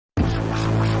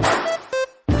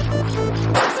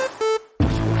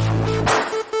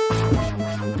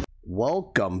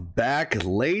Welcome back,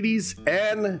 ladies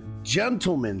and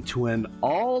gentlemen, to an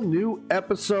all-new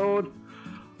episode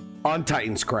on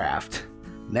Titanscraft.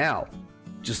 Now,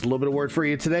 just a little bit of word for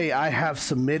you today. I have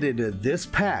submitted this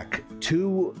pack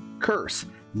to Curse.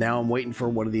 Now I'm waiting for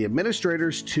one of the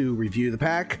administrators to review the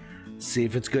pack, see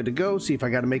if it's good to go, see if I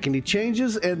got to make any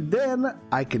changes, and then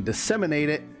I can disseminate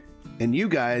it, and you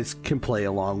guys can play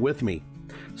along with me.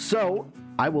 So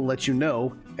I will let you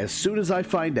know as soon as I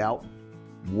find out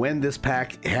when this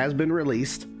pack has been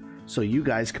released, so you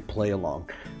guys can play along.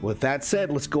 With that said,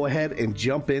 let's go ahead and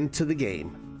jump into the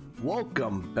game.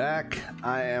 Welcome back.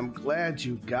 I am glad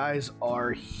you guys are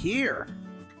here.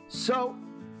 So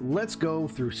let's go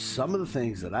through some of the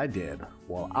things that I did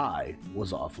while I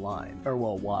was offline, or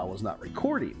well, while I was not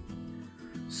recording.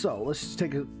 So let's just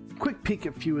take a quick peek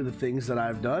at a few of the things that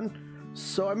I've done.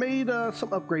 So I made some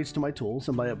upgrades to my tools,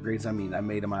 and by upgrades I mean I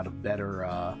made them out of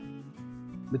better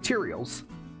materials.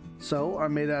 So I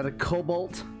made it out of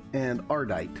cobalt and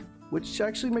ardite, which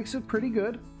actually makes it pretty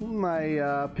good.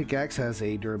 My pickaxe has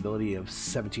a durability of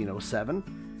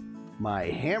 1707. My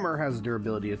hammer has a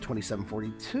durability of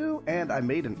 2742, and I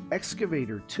made an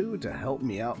excavator too to help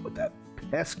me out with that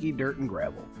pesky dirt and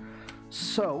gravel.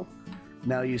 So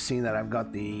now you've seen that I've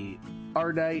got the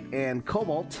ardite and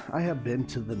cobalt. I have been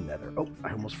to the nether. Oh,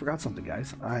 I almost forgot something,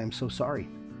 guys. I am so sorry.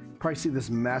 Probably see this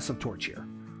massive torch here.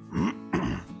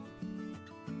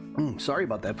 Sorry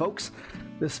about that, folks.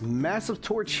 This massive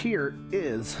torch here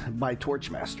is by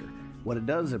Torchmaster. What it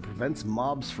does, it prevents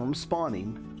mobs from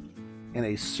spawning in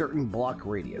a certain block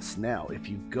radius. Now, if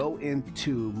you go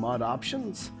into mod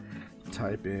options,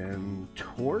 type in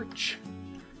torch,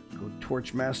 go to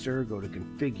Torchmaster, go to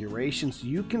configurations,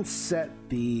 you can set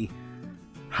the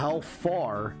how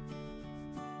far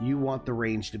you want the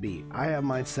range to be. I have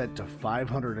mine set to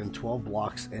 512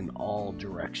 blocks in all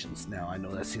directions. Now, I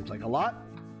know that seems like a lot,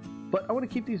 but I want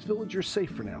to keep these villagers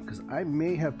safe for now because I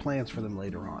may have plans for them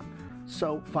later on.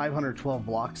 So 512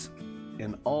 blocks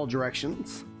in all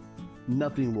directions,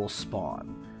 nothing will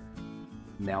spawn.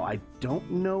 Now, I don't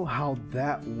know how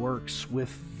that works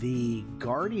with the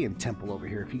Guardian Temple over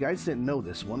here. If you guys didn't know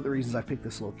this, one of the reasons I picked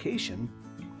this location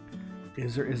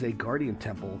is there is a Guardian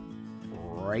Temple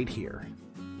right here.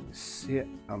 See it?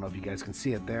 I don't know if you guys can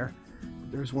see it there.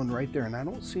 But there's one right there, and I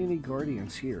don't see any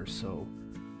Guardians here, so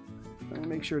let me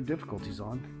make sure difficulty's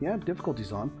on. Yeah,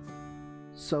 difficulty's on.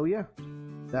 So yeah,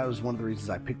 that was one of the reasons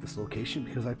I picked this location,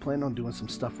 because I plan on doing some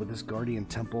stuff with this Guardian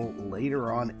Temple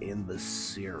later on in the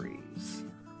series.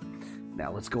 Now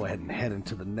let's go ahead and head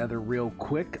into the nether real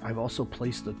quick. I've also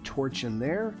placed a torch in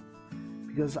there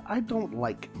because I don't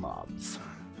like mobs.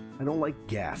 I don't like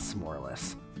gas, more or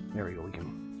less. There we go, we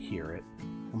can hear it.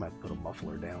 I'm gonna put a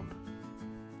muffler down.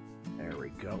 There we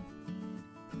go.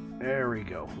 There we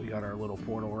go. We got our little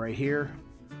portal right here.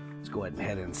 Let's go ahead and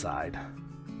head inside.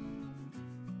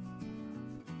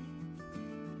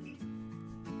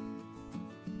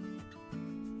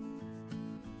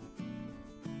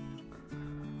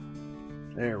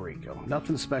 There we go.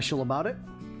 Nothing special about it.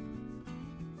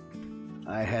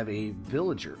 I have a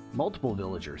villager, multiple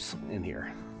villagers in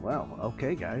here. Well,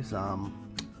 okay, guys.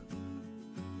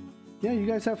 Yeah, you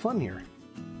guys have fun here.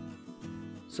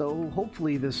 So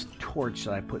hopefully this torch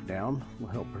that I put down will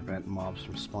help prevent mobs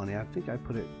from spawning. I think I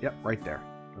put it, yep, right there.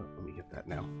 Oh, let me get that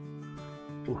now.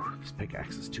 Ooh, this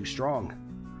pickaxe is too strong.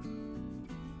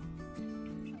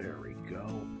 There we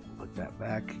go. Put that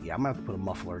back. Yeah, I'm gonna have to put a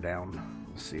muffler down.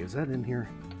 Let's see, is that in here?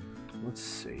 Let's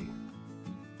see.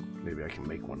 Maybe I can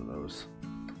make one of those.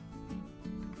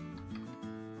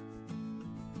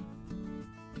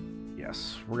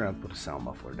 Yes, we're gonna put a sound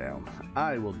muffler down.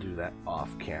 I will do that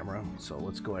off camera. So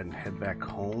let's go ahead and head back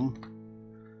home.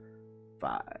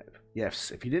 5.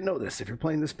 Yes, if you didn't know this, if you're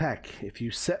playing this pack, if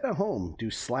you set a home, do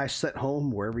 /set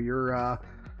home wherever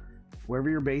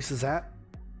your base is at.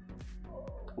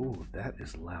 Oh, that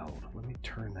is loud. Let me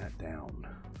turn that down.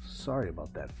 Sorry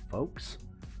about that, folks.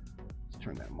 Let's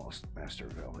turn that master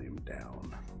volume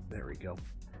down. There we go.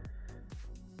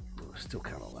 Ooh, still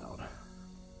kind of loud.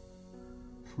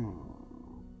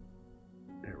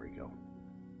 There we go.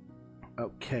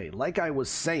 Okay, like I was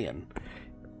saying,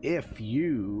 if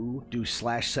you do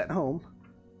 /set home,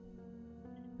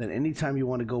 then anytime you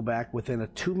want to go back within a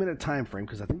 2-minute time frame,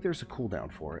 because I think there's a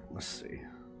cooldown for it. Let's see.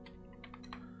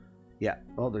 Yeah,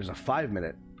 oh, there's a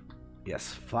 5-minute.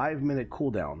 Yes, 5-minute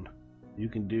cooldown. You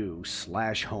can do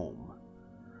 /home.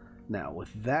 Now,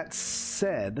 with that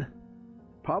said,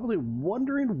 probably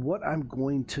wondering what I'm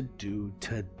going to do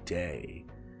today.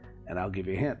 And I'll give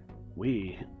you a hint.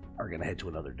 We are going to head to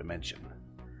another dimension.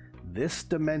 This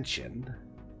dimension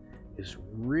is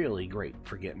really great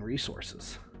for getting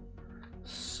resources.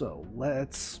 So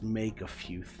let's make a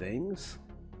few things,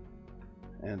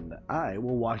 and I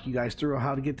will walk you guys through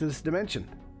how to get to this dimension.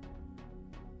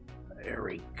 There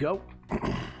we go.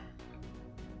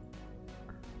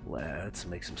 Let's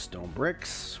make some stone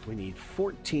bricks. We need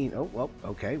 14. Oh, well,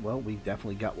 okay. Well, we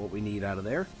definitely got what we need out of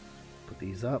there. Put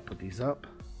these up, put these up.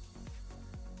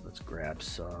 Let's grab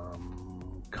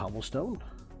some cobblestone.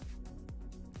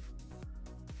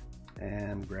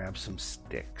 And grab some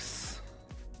sticks.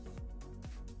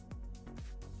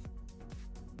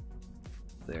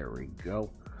 There we go.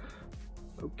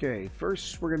 Okay,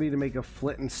 first we're gonna need to make a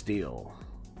flint and steel.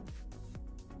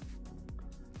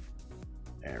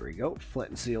 There we go, flint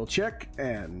and steel check.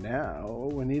 And now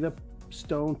we need a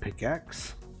stone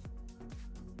pickaxe.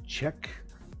 Check.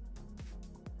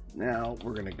 Now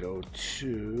we're gonna go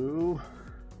to,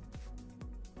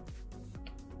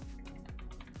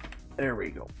 there we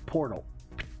go, portal.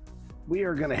 We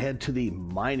are gonna head to the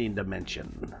mining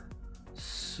dimension.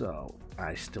 So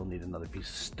I still need another piece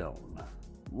of stone.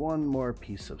 One more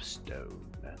piece of stone.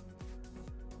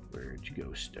 Where'd you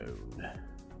go, stone?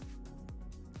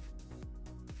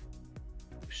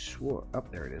 Swore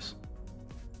up, there it is.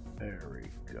 There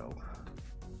we go.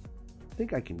 I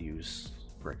think I can use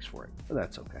bricks for it, but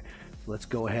that's okay. Let's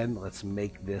go ahead and let's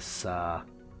make this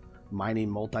mining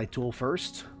multi-tool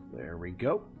first. There we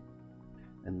go.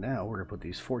 And now we're gonna put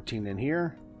these 14 in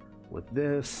here with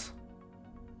this,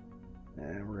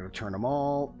 and we're gonna turn them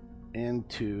all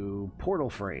into portal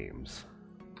frames.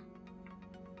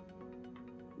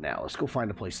 Now let's go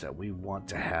find a place that we want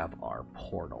to have our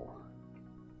portal.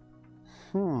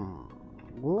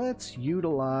 Let's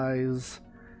utilize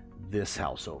this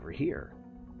house over here.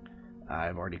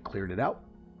 I've already cleared it out,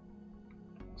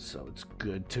 so it's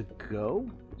good to go.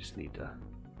 We just need to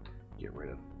get rid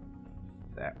of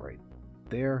that right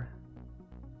there,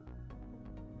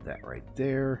 that right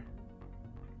there,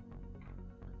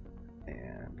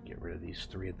 and get rid of these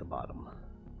three at the bottom.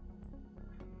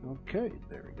 Okay,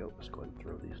 there we go. Let's go ahead and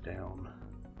throw these down.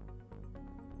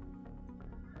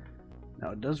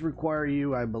 Now it does require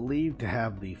you, I believe, to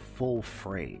have the full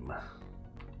frame,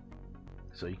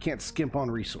 so you can't skimp on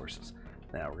resources.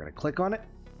 Now we're going to click on it.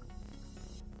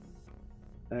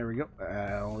 There we go.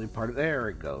 Only part of, there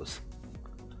it goes.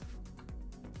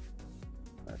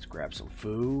 Let's grab some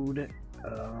food.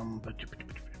 I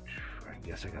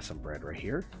guess I got some bread right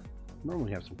here.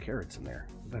 Normally have some carrots in there,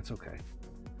 but that's okay.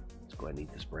 Let's go ahead and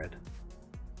eat this bread.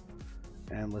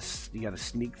 And you got to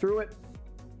sneak through it.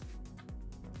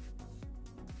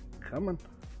 Come on.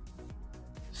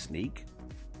 Sneak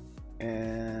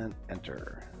and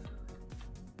enter.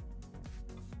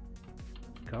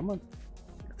 Come on.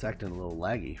 It's acting a little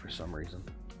laggy for some reason.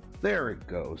 There it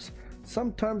goes.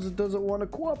 Sometimes it doesn't want to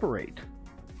cooperate.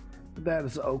 That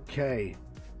is okay.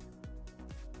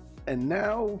 And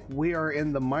now we are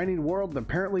in the mining world, and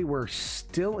apparently we're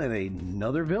still in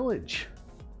another village.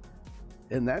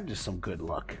 Isn't that just some good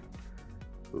luck?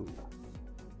 Ooh.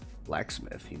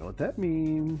 Blacksmith, you know what that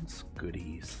means.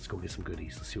 Goodies. Let's go get some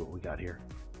goodies. Let's see what we got here.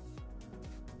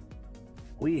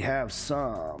 We have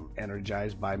some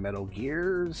energized by metal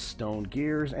gears, stone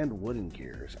gears, and wooden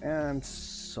gears, and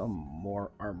some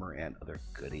more armor and other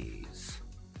goodies.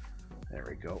 There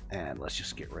we go. And let's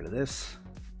just get rid of this.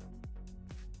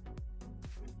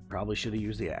 Probably should have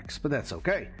used the axe, but that's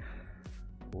okay.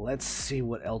 Let's see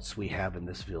what else we have in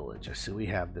this village. I see we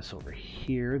have this over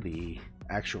here, the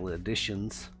actual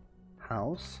additions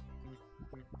house.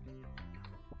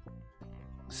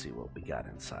 Let's see what we got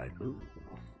inside. Ooh,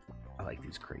 I like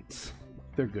these crates.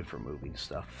 They're good for moving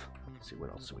stuff. Let's see what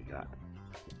else we got.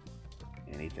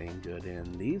 Anything good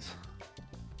in these?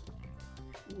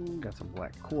 Got some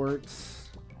black quartz.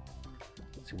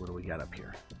 Let's see, what do we got up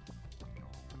here?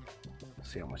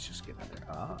 See how much just get in there.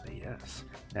 Ah, yes.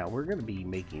 Now we're going to be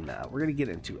making, we're going to get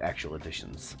into actual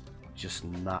additions, just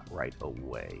not right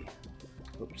away.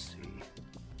 Oopsie.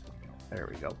 There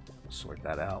we go. Sort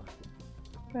that out.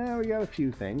 Now we got a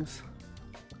few things.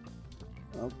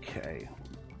 Okay.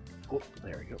 Oh,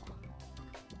 there we go.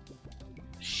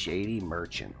 Shady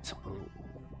merchant. Oh.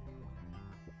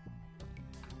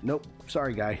 Nope.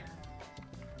 Sorry, guy.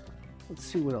 Let's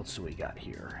see what else we got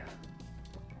here.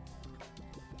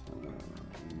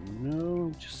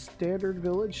 No, just standard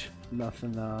village.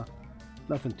 Nothing,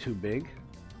 nothing too big.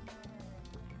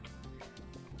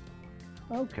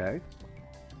 Okay.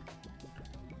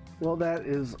 Well, that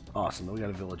is awesome. We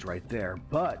got a village right there.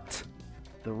 But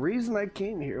the reason I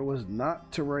came here was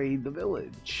not to raid the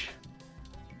village.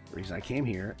 The reason I came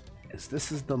here is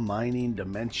this is the mining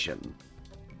dimension.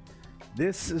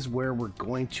 This is where we're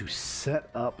going to set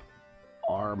up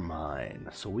our mine,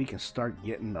 so we can start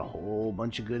getting a whole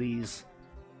bunch of goodies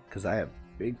because I have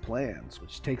big plans,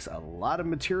 which takes a lot of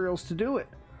materials to do it.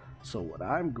 So what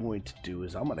I'm going to do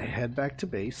is I'm going to head back to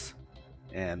base,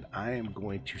 and I am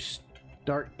going to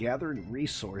start gathering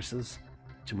resources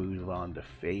to move on to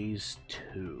phase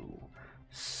 2.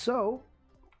 So,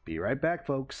 be right back,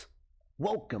 folks.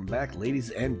 Welcome back,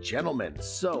 ladies and gentlemen.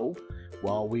 So,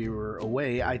 while we were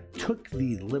away, I took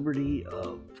the liberty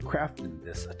of crafting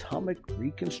this atomic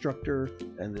reconstructor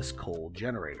and this coal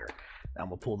generator. Now, I'm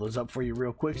going to pull those up for you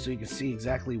real quick so you can see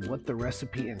exactly what the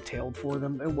recipe entailed for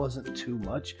them. It wasn't too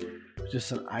much. It was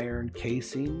just an iron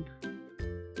casing,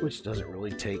 which doesn't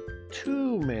really take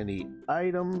too many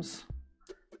items.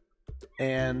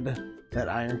 And that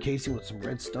iron casing with some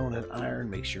redstone and iron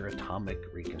makes your atomic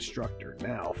reconstructor.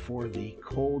 Now, for the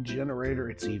coal generator,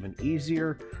 it's even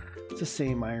easier. It's the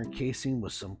same iron casing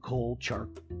with some coal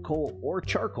or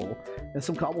charcoal and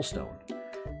some cobblestone.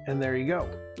 And there you go.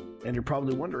 And you're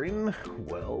probably wondering,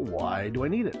 well, why do I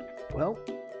need it? Well,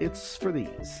 it's for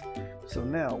these. So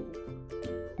now,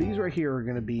 these right here are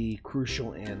going to be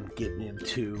crucial in getting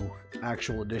into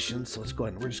actual additions. So let's go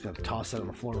ahead and we're just going to toss that on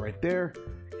the floor right there.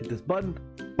 Hit this button.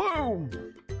 Boom!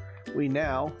 We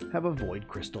now have a void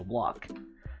crystal block.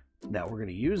 Now we're going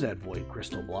to use that void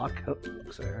crystal block. Oh,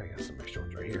 sorry, I got some extra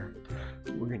ones right here.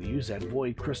 We're going to use that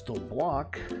void crystal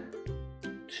block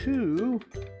to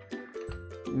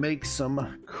make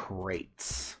some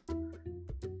crates.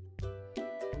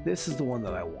 This is the one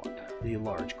that I want, the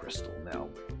large crystal. Now,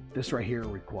 this right here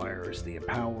requires the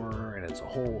empower, and it's a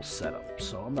whole setup,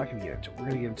 so I'm not going to get into it. We're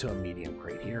going to get into a medium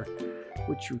crate here,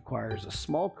 which requires a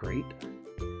small crate,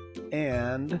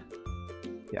 and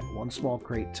yeah, one small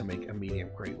crate to make a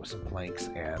medium crate with some planks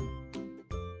and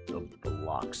the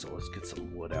block. So let's get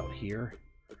some wood out here.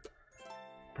 That's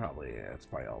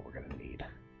probably all we're going to need.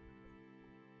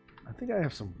 I think I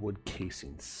have some wood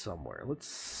casing somewhere. Let's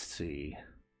see.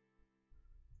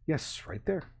 Yes, right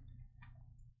there.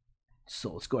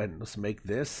 So let's go ahead and let's make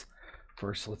this.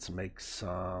 First, let's make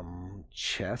some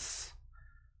chests.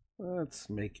 Let's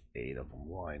make 8 of them.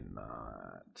 Why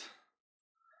not?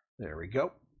 There we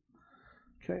go.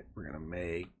 Okay, we're going to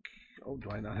make... Oh, do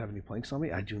I not have any planks on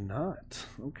me? I do not.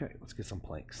 Okay, let's get some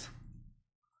planks.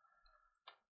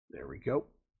 There we go.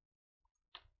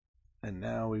 And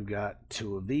now we've got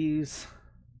 2 of these.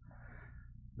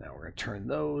 Now we're going to turn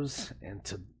those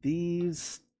into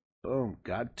these. Boom,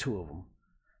 got 2 of them.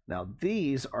 Now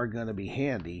these are going to be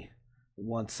handy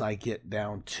once I get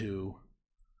down to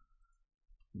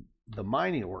the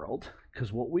mining world,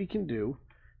 because what we can do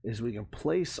is we can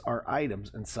place our items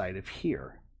inside of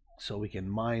here so we can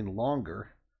mine longer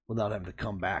without having to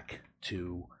come back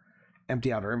to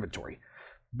empty out our inventory.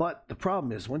 But the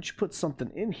problem is once you put something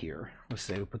in here, let's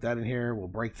say we put that in here, we'll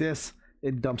break this,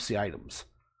 it dumps the items.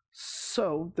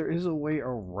 So there is a way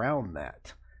around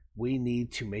that. We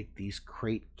need to make these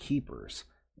crate keepers.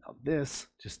 Now this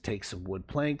just takes some wood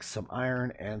planks, some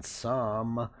iron, and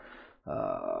some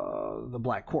the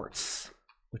black quartz,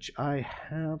 which I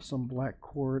have some black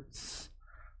quartz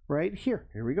right here.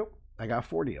 Here we go. I got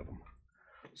 40 of them.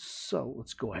 So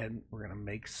let's go ahead and we're going to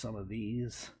make some of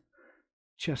these.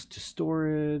 Chest to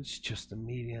storage, chest to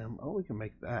medium. Oh, we can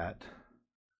make that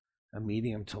a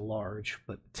medium to large,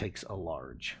 but it takes a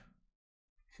large.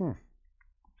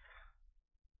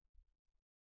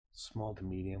 Small to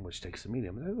medium, which takes a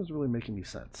medium. That was really making me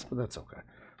sense, but that's okay.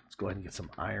 Let's go ahead and get some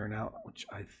iron out, which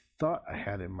I thought I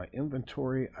had in my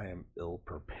inventory. I am ill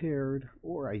prepared,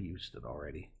 or I used it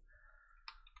already.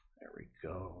 There we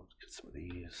go. Let's get some of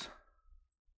these.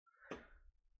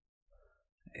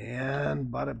 And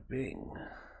bada bing.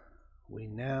 We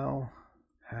now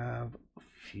have a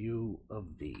few of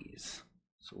these.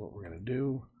 So what we're going to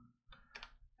do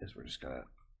is we're just going to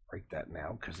break that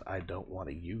now because I don't want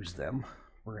to use them.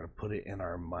 We're going to put it in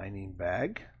our mining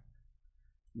bag,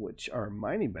 which our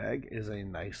mining bag is a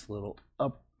nice little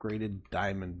upgraded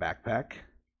diamond backpack.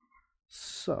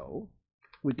 So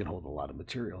we can hold a lot of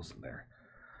materials in there.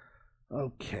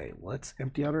 Okay, let's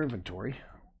empty out our inventory,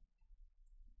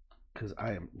 because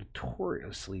I am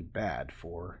notoriously bad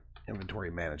for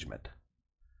inventory management.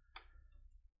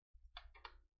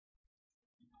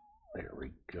 There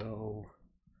we go.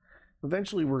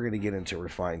 Eventually we're going to get into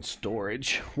refined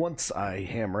storage once I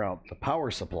hammer out the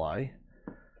power supply.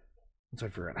 Once I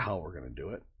figure out how we're going to do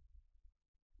it.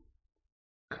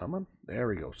 Come on. There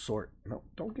we go. Sort. No,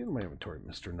 don't get in my inventory,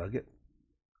 Mr. Nugget.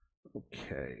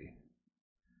 Okay.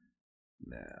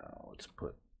 Now let's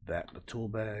put that in the tool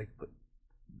bag. Put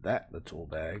that in the tool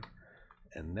bag.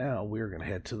 And now we're going to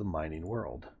head to the mining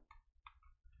world.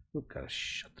 Oop, gotta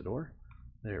shut the door.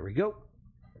 There we go.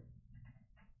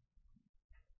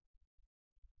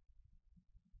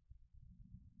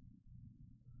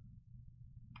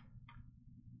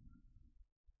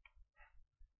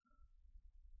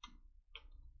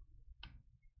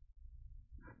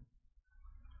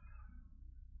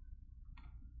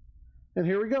 And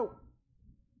here we go.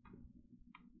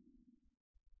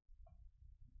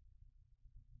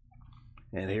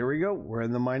 And here we go. We're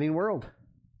in the mining world.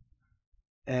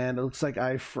 And it looks like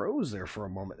I froze there for a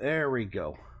moment. There we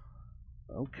go.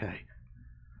 Okay.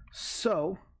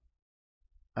 So,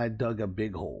 I dug a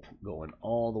big hole going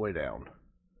all the way down.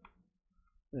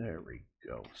 There we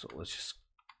go. So let's just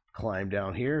climb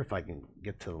down here if I can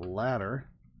get to the ladder.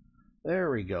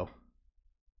 There we go.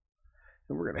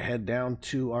 And we're going to head down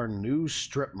to our new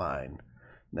strip mine.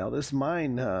 Now this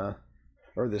mine, or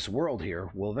this world here,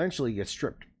 will eventually get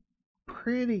stripped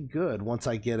pretty good once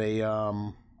I get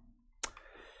a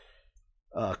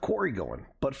quarry going.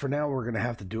 But for now, we're going to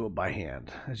have to do it by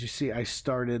hand. As you see, I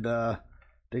started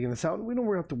digging this out. We don't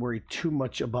really have to worry too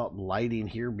much about lighting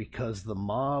here because the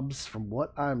mobs, from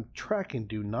what I'm tracking,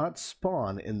 do not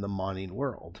spawn in the mining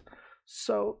world.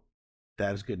 So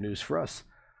that is good news for us.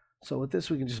 So with this,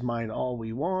 we can just mine all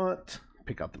we want,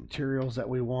 pick out the materials that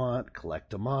we want, collect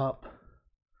them up.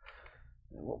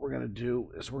 And what we're going to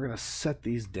do is we're going to set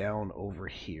these down over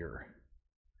here.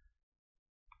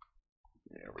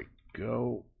 There we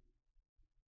go.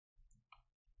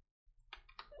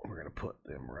 We're going to put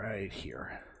them right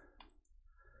here.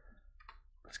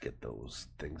 Let's get those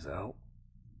things out.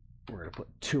 We're going to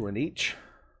put 2 in each.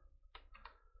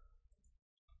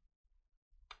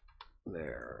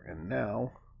 There. And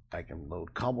now I can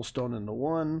load cobblestone into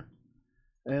one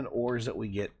and ores that we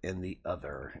get in the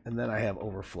other. And then I have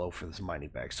overflow for this mining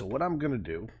bag. So what I'm going to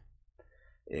do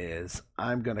is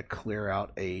I'm going to clear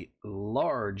out a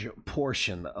large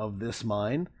portion of this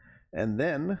mine, and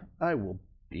then I will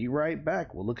be right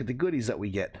back. We'll look at the goodies that we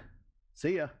get.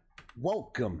 See ya.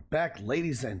 Welcome back,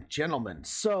 ladies and gentlemen.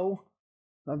 So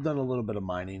I've done a little bit of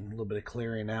mining, a little bit of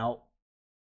clearing out.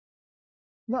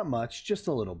 Not much, just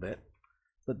a little bit.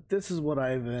 But this is what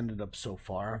I've ended up so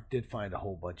far. I did find a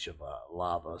whole bunch of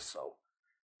lava, so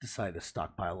decided to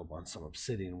stockpile up on some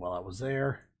obsidian while I was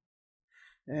there.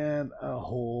 And a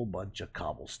whole bunch of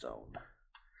cobblestone.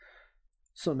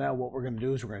 So now what we're going to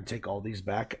do is we're going to take all these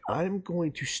back. I'm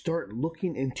going to start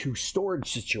looking into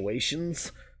storage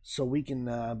situations so we can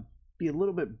be a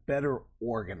little bit better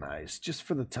organized just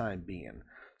for the time being.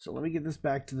 So let me get this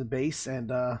back to the base,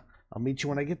 and I'll meet you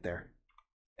when I get there.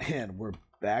 And we're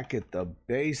back at the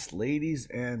base, ladies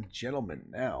and gentlemen.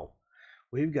 Now,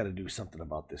 we've got to do something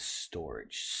about this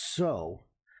storage. So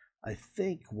I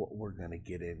think what we're going to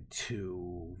get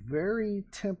into very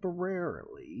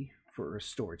temporarily for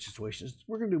storage situations,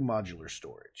 we're going to do modular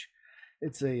storage.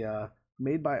 It's a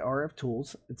made by RF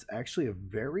Tools. It's actually a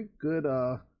very good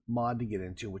mod to get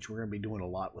into, which we're going to be doing a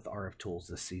lot with RF Tools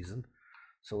this season.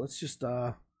 So let's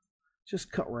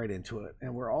just cut right into it.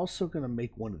 And we're also going to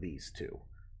make one of these too.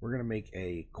 We're going to make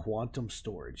a quantum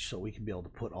storage so we can be able to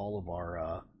put all of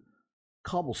our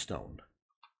cobblestone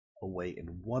away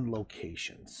in one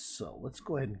location. So let's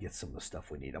go ahead and get some of the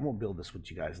stuff we need. I'm going to build this with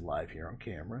you guys live here on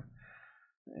camera.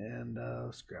 And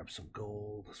let's grab some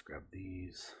gold. Let's grab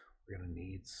these. We're going to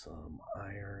need some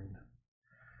iron.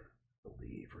 I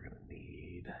believe we're going to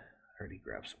need, I already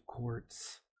grabbed some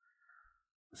quartz.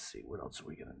 Let's see, what else are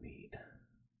we going to need?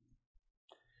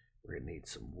 We're going to need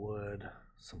some wood,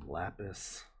 some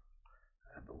lapis.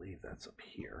 I believe that's up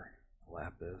here.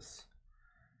 Lapis.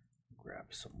 Grab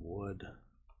some wood.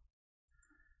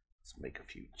 Let's make a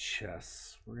few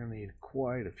chests. We're going to need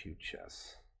quite a few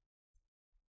chests.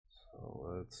 So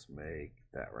let's make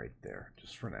that right there,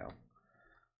 just for now.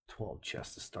 12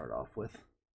 chests to start off with.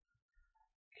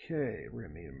 Okay, we're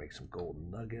going to need to make some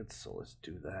golden nuggets, so let's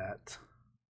do that.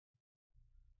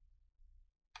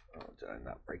 Oh, did I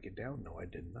not break it down? No, I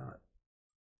did not.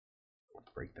 Let's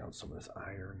break down some of this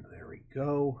iron. There we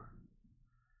go.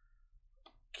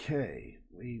 Okay,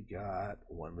 we got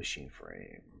one machine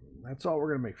frame. That's all we're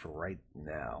going to make for right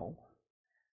now.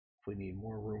 If we need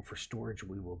more room for storage,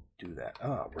 we will do that.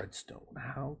 Ah, redstone.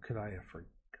 How could I have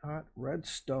forgot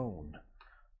redstone?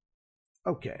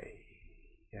 Okay.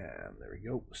 And there we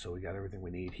go. So we got everything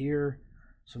we need here.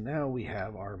 So now we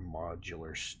have our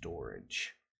modular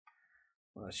storage.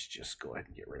 Let's just go ahead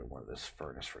and get rid of one of this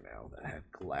furnace for now that had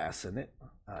glass in it.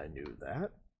 I knew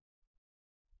that.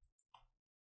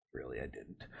 Really, I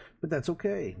didn't. But that's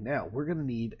okay. Now, we're going to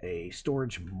need a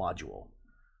storage module.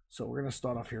 So we're going to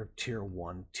start off here at Tier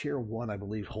 1. Tier 1, I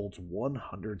believe, holds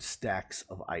 100 stacks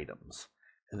of items.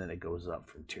 And then it goes up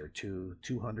from Tier 2,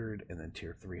 200, and then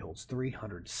Tier 3 holds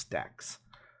 300 stacks.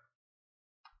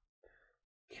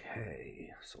 Okay,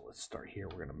 so let's start here.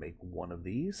 We're going to make one of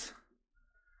these.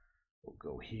 We'll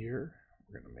go here.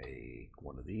 We're going to make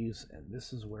one of these. And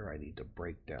this is where I need to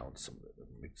break down some of the,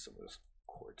 make some of this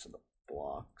quartz in the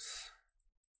blocks.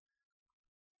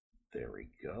 There we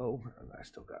go. And I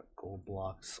still got gold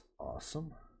blocks.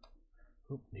 Awesome.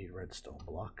 Oop, need redstone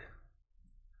block.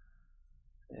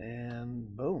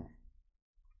 And boom.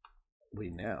 We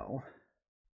now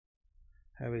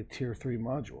have a tier 3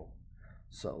 module.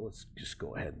 So let's just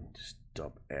go ahead and just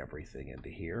dump everything into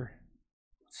here.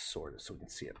 Let's sort it so we can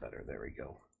see it better. There we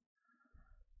go.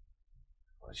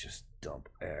 Let's just dump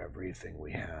everything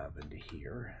we have into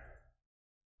here.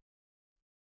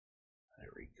 There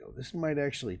we go. This might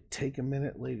actually take a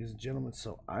minute, ladies and gentlemen,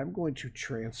 so I'm going to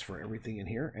transfer everything in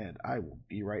here, and I will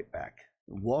be right back.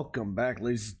 Welcome back,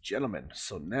 ladies and gentlemen.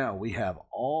 So now we have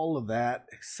all of that,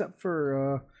 except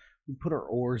for we put our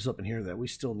ores up in here that we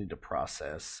still need to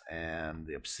process, and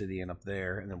the obsidian up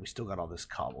there, and then we still got all this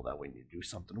cobble that we need to do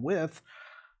something with.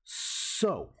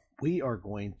 So we are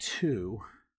going to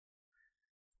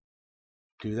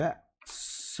do that.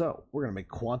 So we're going to make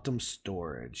quantum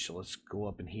storage. So let's go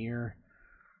up in here.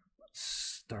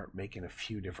 Let's start making a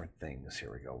few different things.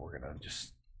 Here we go. We're going to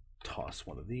just toss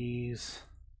one of these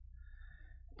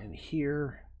in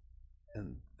here,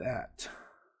 and that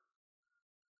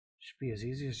should be as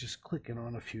easy as just clicking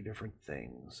on a few different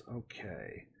things.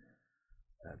 Okay,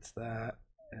 that's that,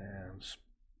 and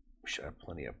we should have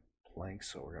plenty of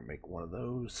planks, so we're going to make one of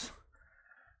those.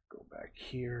 Go back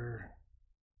here.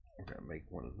 We're going to make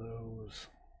one of those.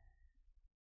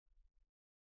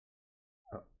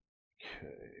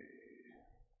 Okay,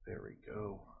 there we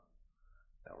go.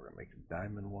 Now we're going to make a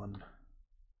diamond one.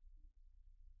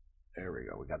 There we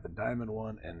go. We got the diamond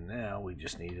one, and now we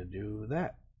just need to do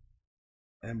that.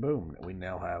 And boom, we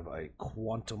now have a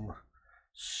quantum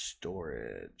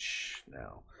storage.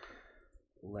 Now,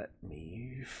 let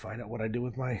me find out what I do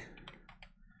with my...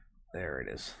 There it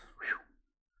is.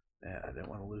 Whew. Yeah, I didn't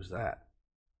want to lose that.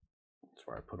 That's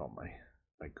where I put all my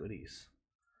goodies.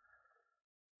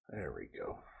 There we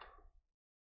go.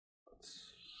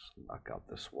 Let's knock out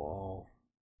this wall.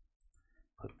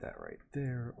 Put that right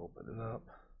there. Open it up.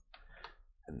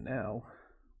 And now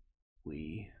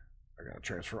we are going to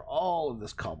transfer all of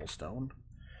this cobblestone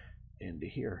into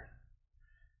here.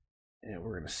 And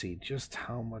we're going to see just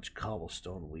how much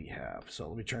cobblestone we have. So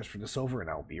let me transfer this over and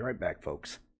I'll be right back,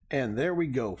 folks. And there we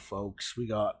go, folks. We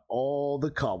got all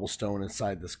the cobblestone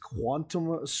inside this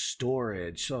quantum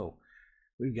storage. So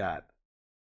we've got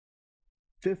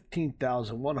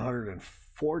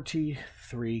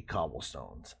 15,143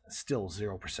 cobblestones. Still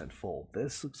 0% full.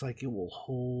 This looks like it will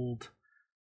hold...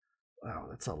 Wow,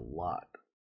 that's a lot.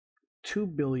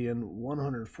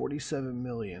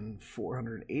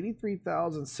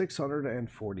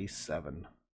 2,147,483,647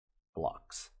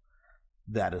 blocks.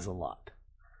 That is a lot.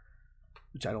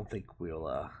 Which I don't think we'll,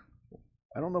 I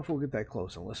don't know if we'll get that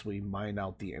close unless we mine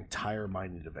out the entire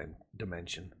mining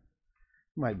dimension.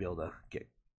 Might be able to get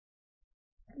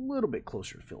a little bit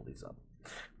closer to fill these up.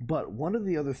 But one of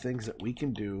the other things that we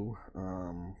can do,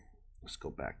 let's go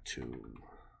back to,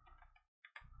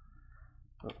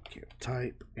 okay,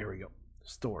 type, here we go,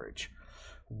 storage.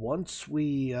 Once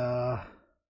we, here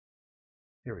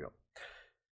we go.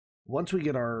 Once we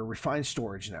get our refined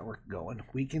storage network going,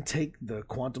 we can take the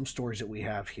quantum storage that we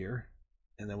have here,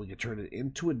 and then we can turn it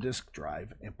into a disk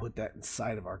drive and put that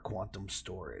inside of our quantum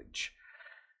storage.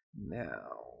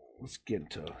 Now, let's get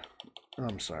into,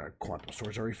 I'm sorry, quantum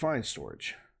storage, our refined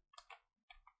storage.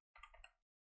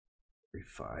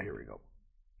 Refine, here we go.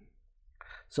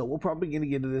 So we're probably going to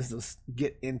get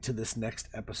into this next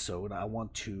episode. I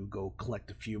want to go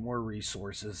collect a few more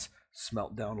resources,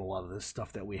 smelt down a lot of this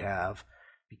stuff that we have,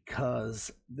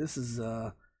 because this is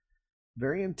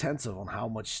very intensive on how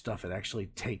much stuff it actually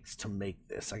takes to make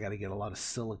this. I got to get a lot of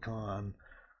silicon.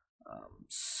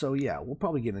 So yeah, we'll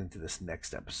probably get into this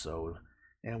next episode.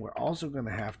 And we're also going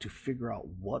to have to figure out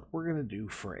what we're going to do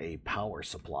for a power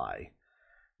supply.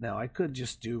 Now, I could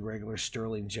just do regular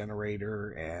Stirling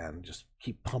generator and just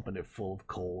keep pumping it full of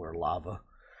coal or lava.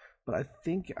 But I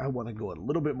think I want to go a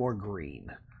little bit more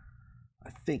green. I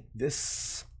think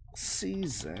this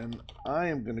season I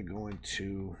am going to go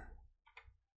into...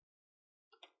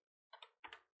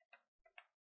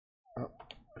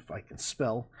 if I can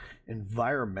spell,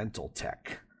 environmental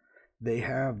tech. They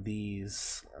have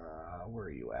these, where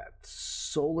are you at?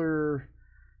 Solar,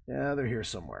 yeah, they're here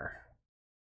somewhere.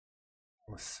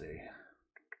 Let's see.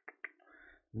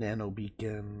 Nano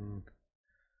beacon,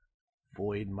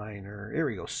 void miner. Here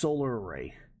we go, solar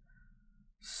array.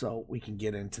 So we can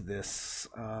get into this.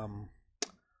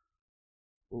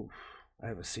 Oof, I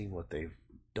haven't seen what they've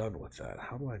done with that.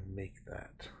 How do I make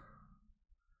that?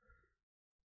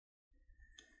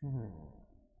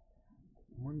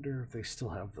 Wonder if they still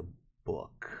have the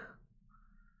book.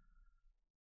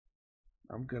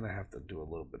 I'm gonna have to do a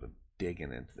little bit of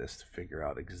digging into this to figure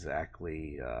out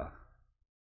exactly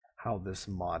how this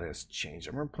mod has changed.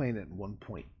 I remember playing it in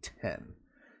 1.10.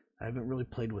 I haven't really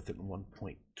played with it in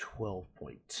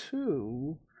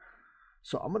 1.12.2.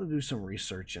 So I'm going to do some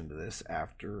research into this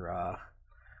after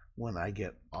when I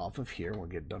get off of here, we'll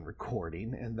get done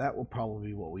recording, and that will probably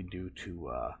be what we do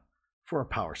to for a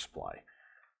power supply.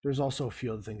 There's also a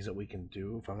few other things that we can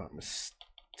do. If I'm not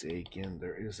mistaken,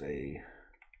 there is a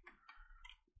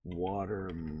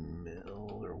water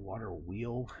mill or water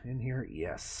wheel in here.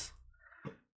 Yes,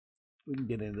 we can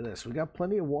get into this. We got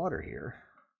plenty of water here,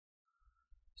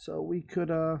 so we could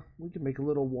make a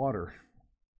little water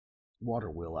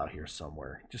wheel out here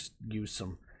somewhere. Just use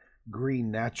some green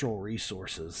natural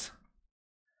resources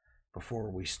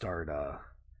before we start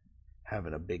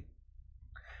having a big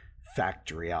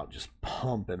factory out just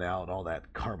pumping out all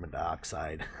that carbon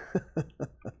dioxide.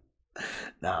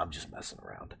 Nah, I'm just messing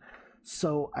around.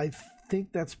 So I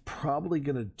think that's probably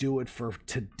gonna do it for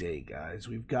today, guys.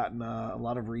 We've gotten a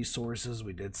lot of resources.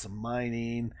 We did some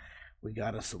mining. We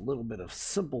got us a little bit of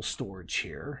simple storage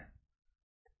here,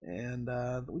 and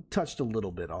we touched a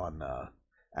little bit on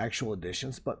actual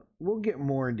additions, but we'll get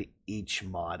more into each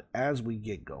mod as we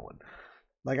get going.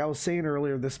 Like I was saying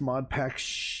earlier, this mod pack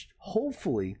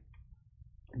hopefully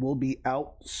will be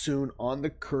out soon on the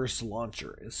Curse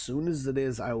launcher. As soon as it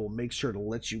is, I will make sure to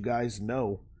let you guys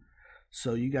know,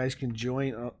 so you guys can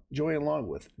join along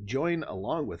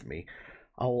with me.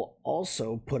 I will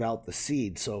also put out the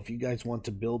seed, so if you guys want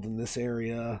to build in this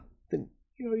area, then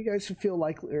you guys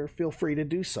feel free to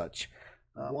do such.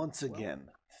 Once again,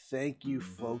 thank you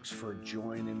folks for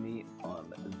joining me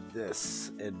on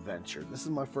this adventure. This is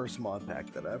my first mod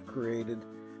pack that I've created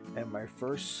and my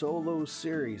first solo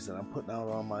series that I'm putting out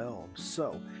on my own.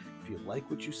 So if you like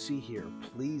what you see here,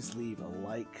 please leave a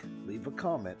like, leave a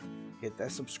comment, hit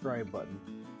that subscribe button,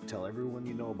 tell everyone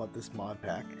you know about this mod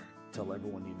pack, tell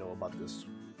everyone you know about this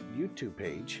YouTube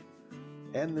page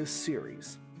and this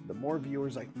series. The more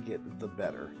viewers I can get, the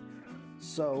better.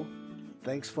 So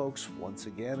thanks folks once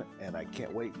again, and I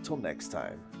can't wait till next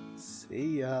time.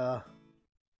 See ya.